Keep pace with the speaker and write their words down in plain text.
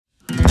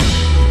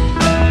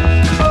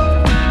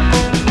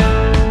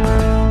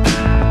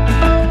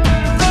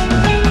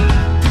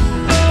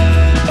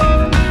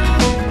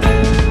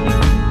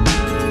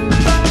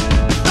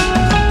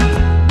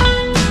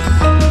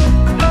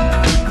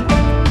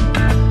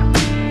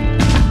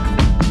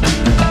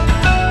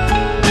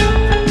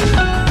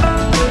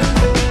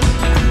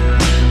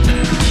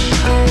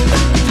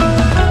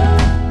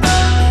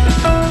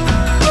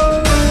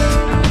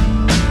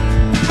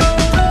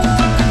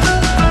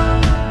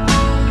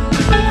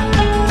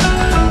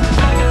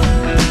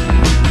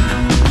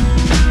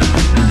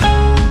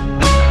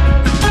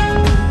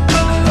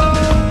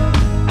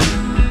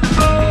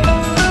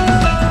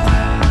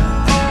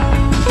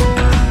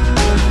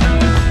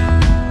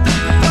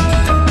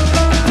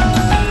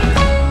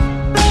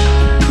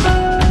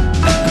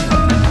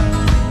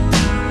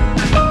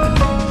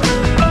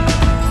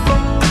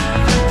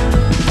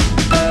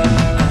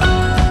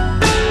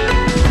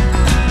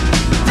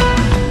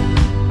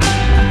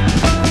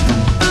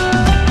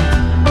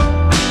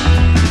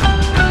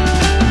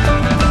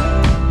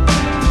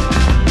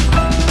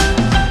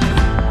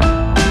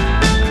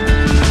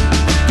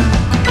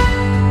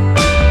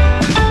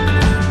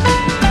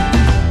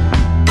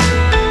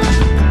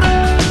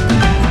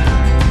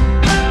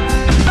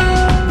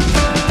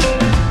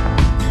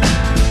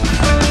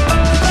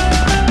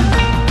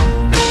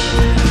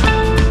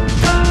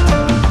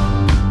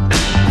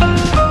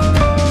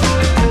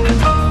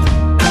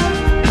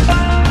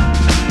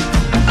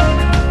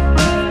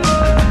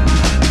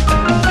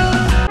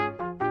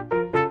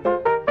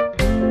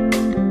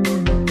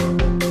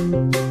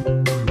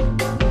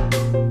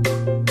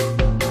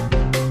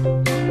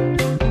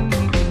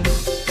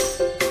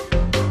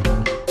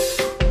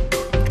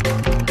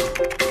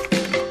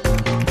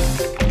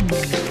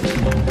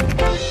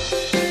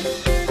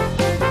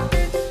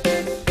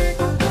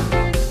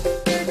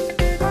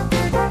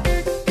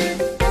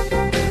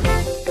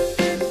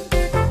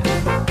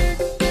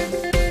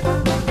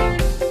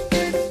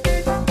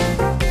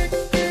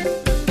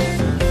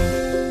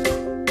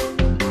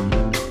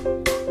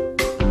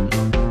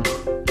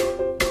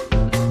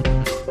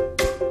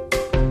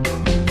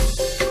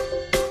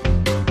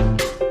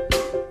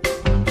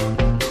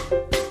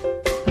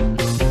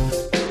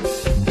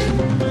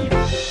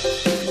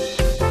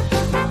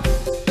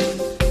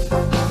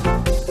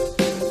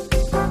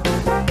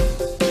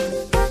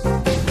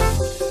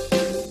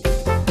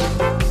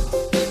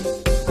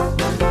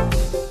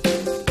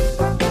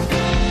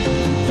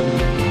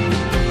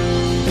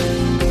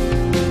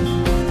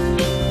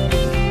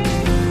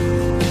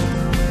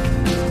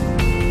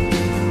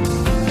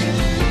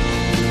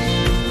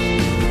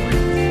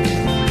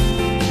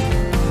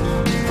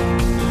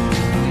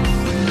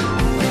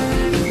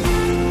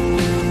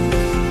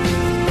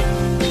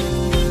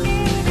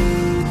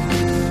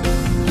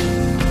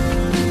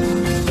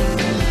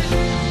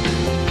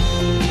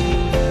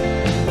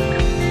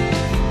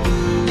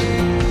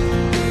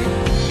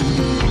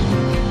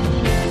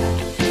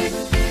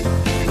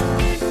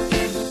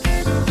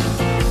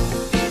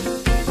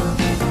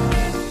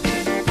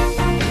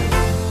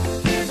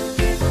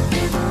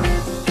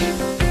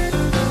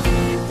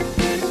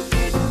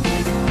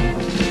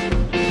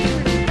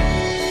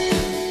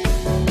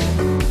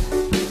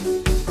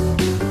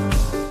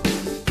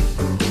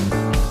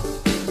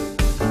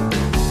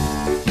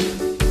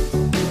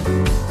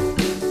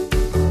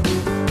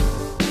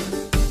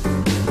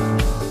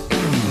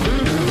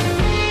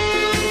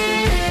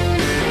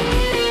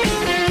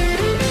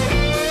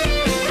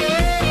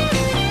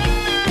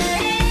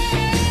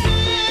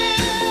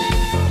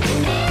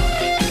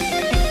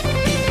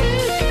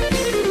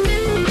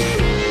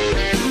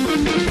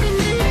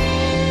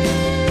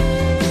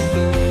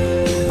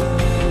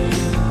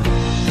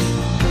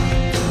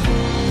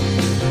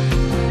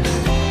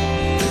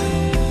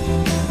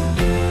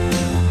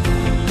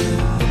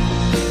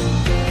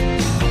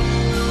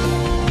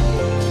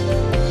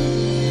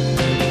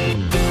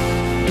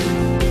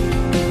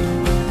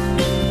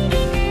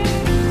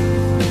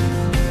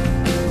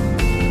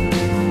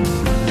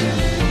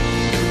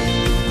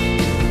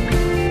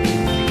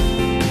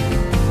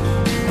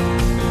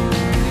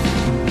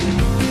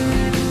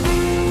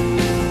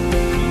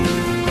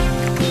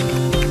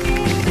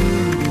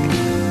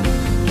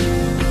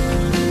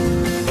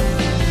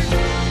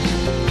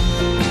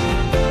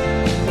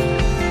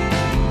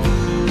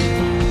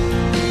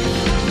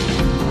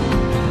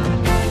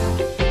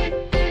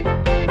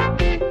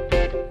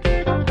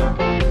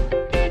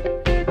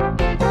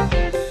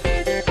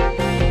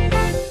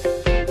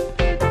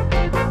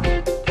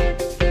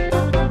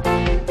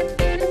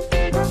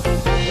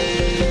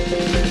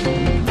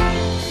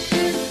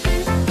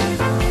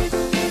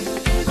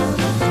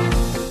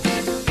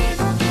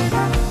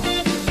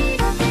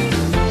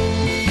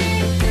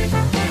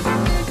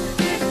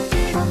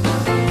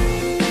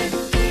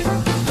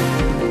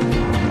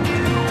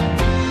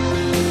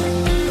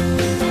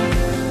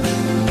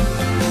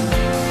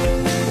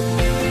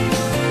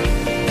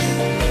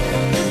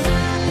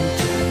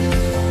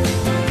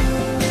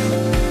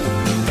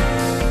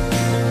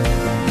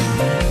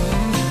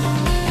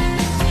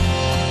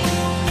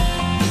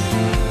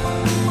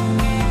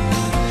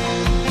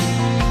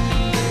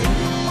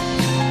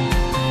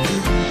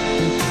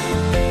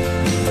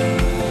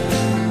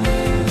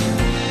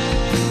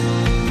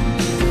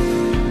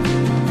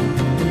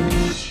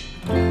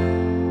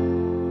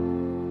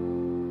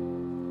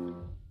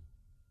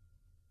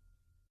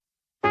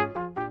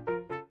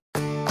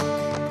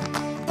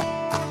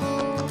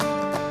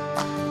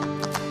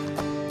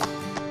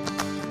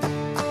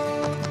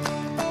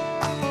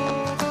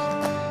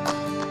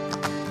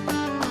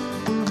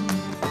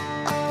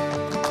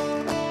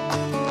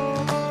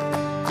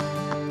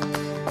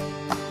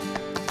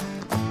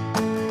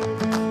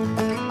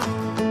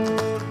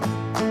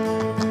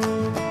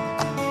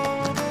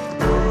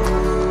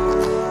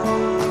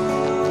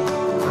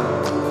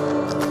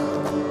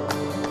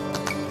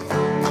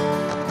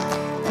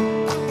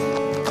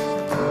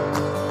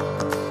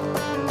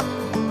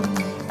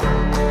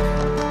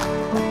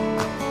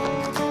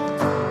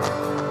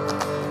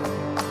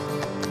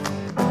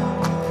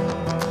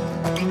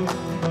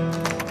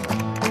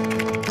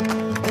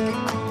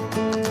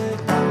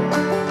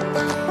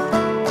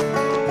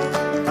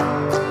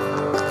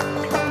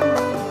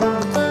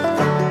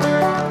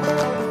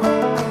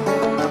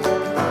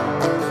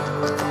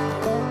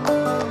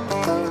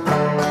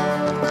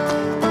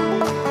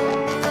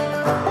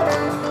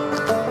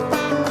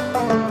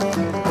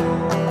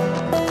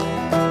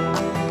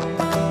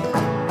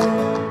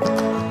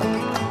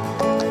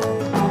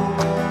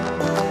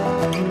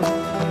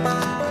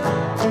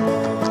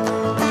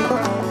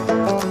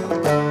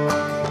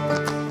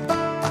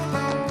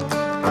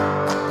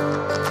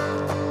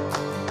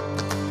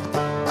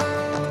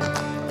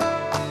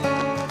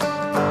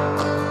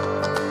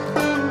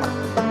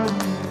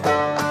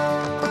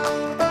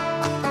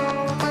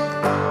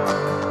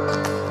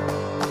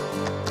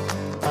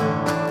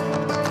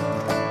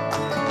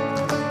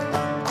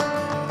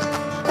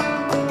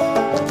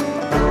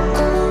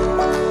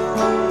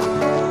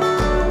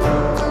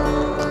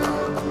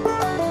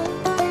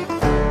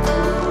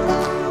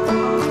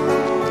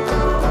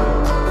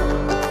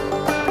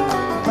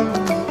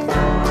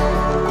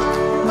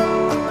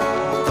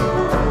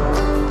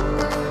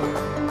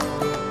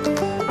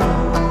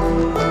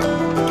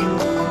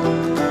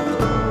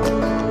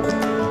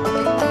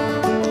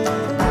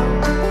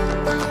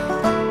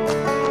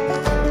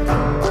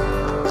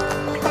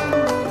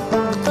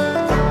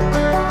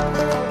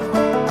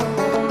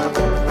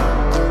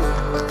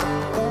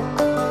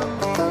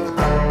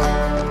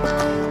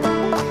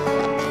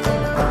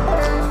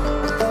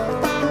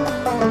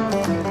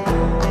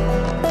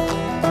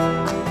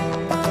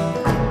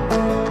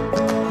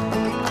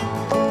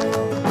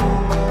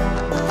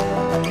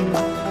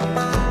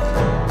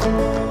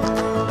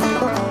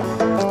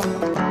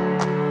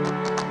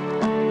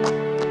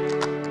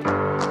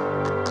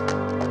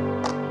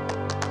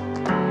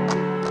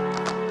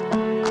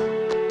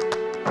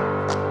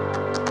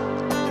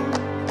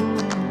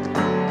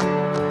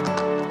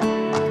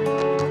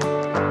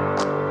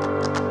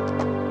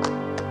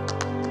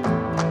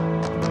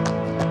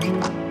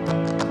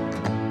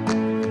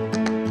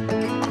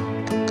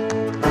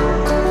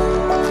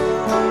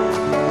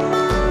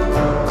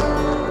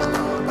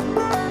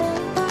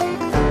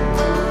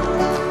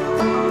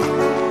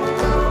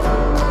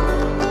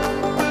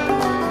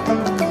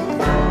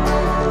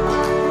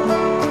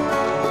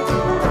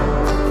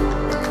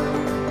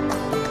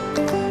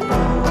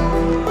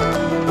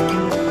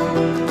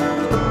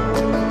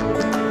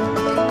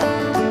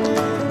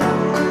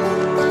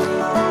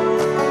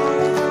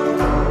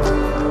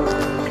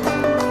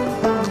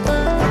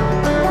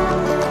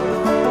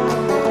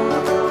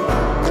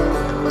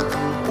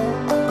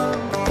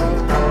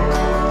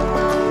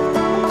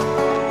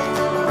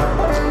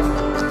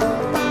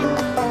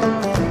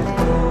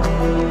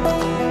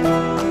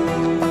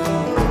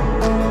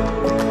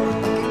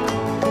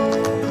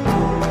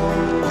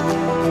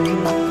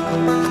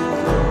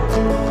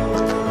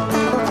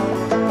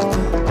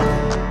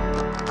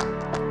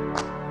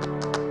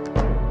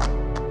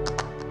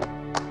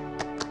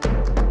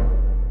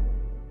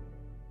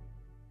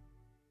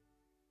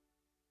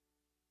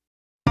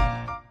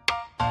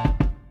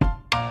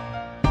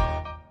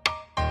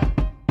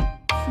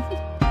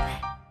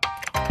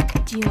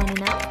Do you wanna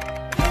know?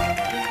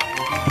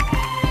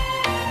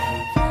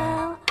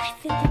 Well,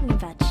 I've been thinking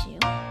about you,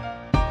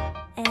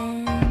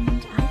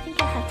 and I think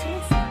I have to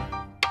listen.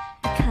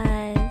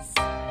 Because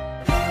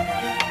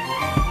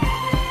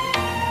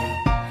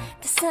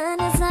the sun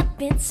is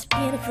up, it's a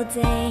beautiful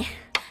day.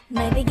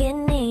 My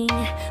beginning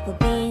will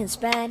be as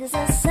bright as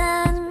the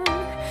sun.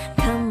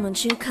 Come,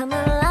 won't you come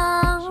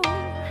along?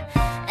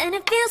 And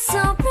it feels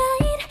so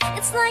bright,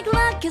 it's like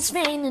luck is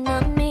raining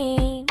on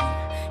me.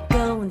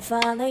 Go and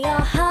follow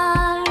your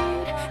heart,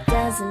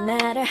 doesn't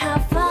matter how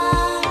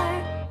far.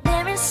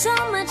 There is so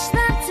much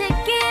love to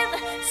give,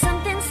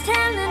 something's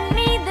telling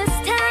me this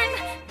time.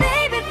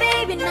 Baby,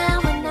 baby,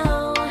 now I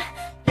know.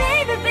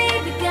 Baby,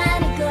 baby,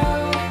 gotta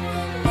go.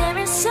 There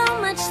is so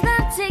much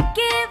love to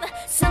give,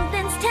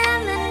 something's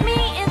telling me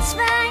it's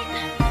right.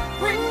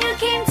 When you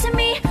came to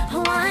me,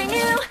 oh, I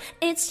knew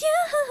it's you,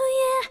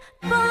 yeah,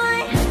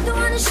 boy. The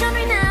one to show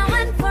me now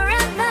and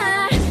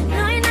forever.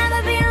 No, you'll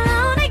never be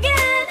alone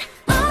again.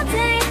 All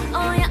day,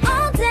 oh yeah,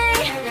 all day.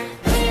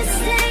 Please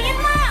stay in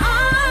my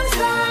arms,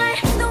 boy.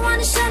 The one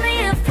to show me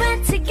if we're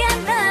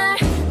together.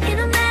 It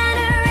don't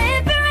matter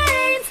if it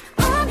rains.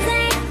 All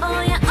day, oh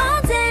yeah,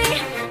 all day.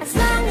 As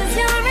long as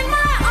you're in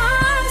my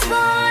arms,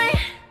 boy.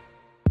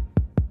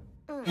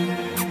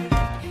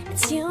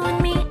 It's you and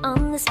me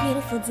on this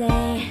beautiful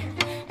day,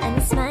 and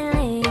I'm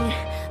smiling,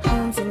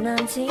 holding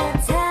on to you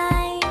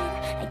tight.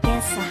 I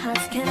guess our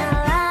hearts can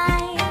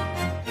align,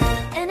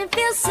 and it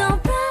feels so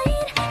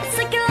bright. It's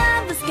like your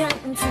love has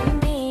gotten to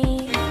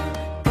me.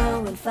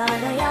 Go and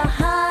follow your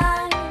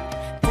heart,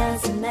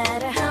 doesn't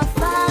matter how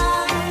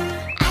far.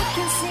 I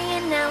can see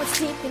it now, it's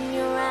deep in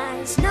your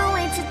eyes. No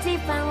way to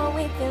define what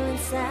we feel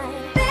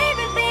inside.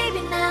 Baby,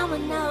 baby, now I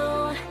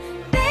know.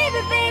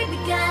 Baby, baby,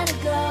 gotta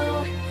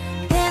go.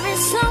 There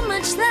is so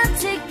much love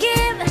to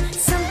give,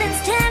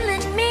 something's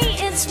telling me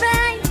it's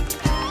right.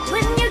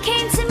 When you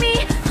came to me,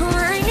 oh,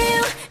 I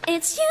knew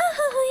it's you,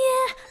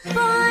 yeah,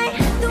 boy.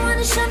 The one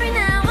to show me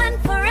now and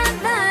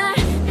forever.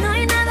 No,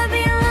 you'll never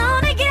be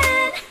alone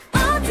again.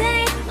 All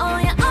day, oh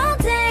yeah, all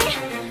day.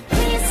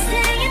 Please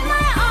stay in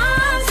my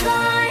arms,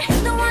 boy.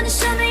 The one to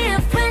show me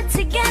if we're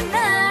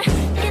together.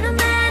 It don't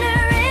matter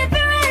if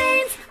it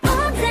rains.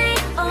 All day,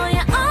 oh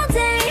yeah, all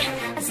day.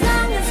 As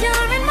long as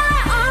you're in my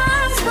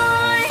arms,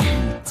 boy.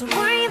 Don't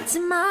worry of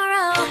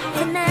tomorrow.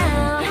 For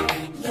now,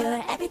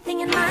 you're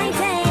everything in my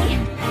day.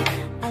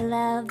 I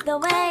love the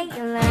way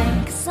you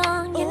like a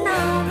song, you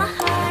know my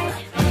heart.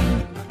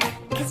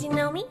 Cause you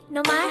know me,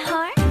 know my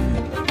heart.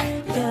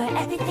 You're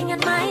everything in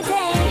my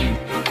day.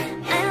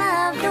 I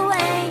love the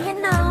way you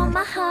know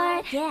my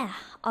heart. Yeah,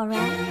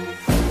 alright.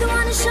 The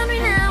one to show me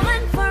now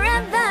and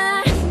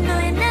forever. No,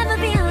 you'll never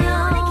be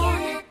alone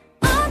again.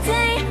 All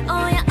day,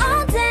 oh yeah,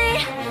 all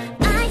day.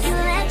 I can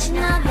let you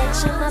know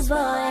that you're my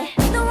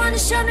boy. The one to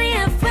show me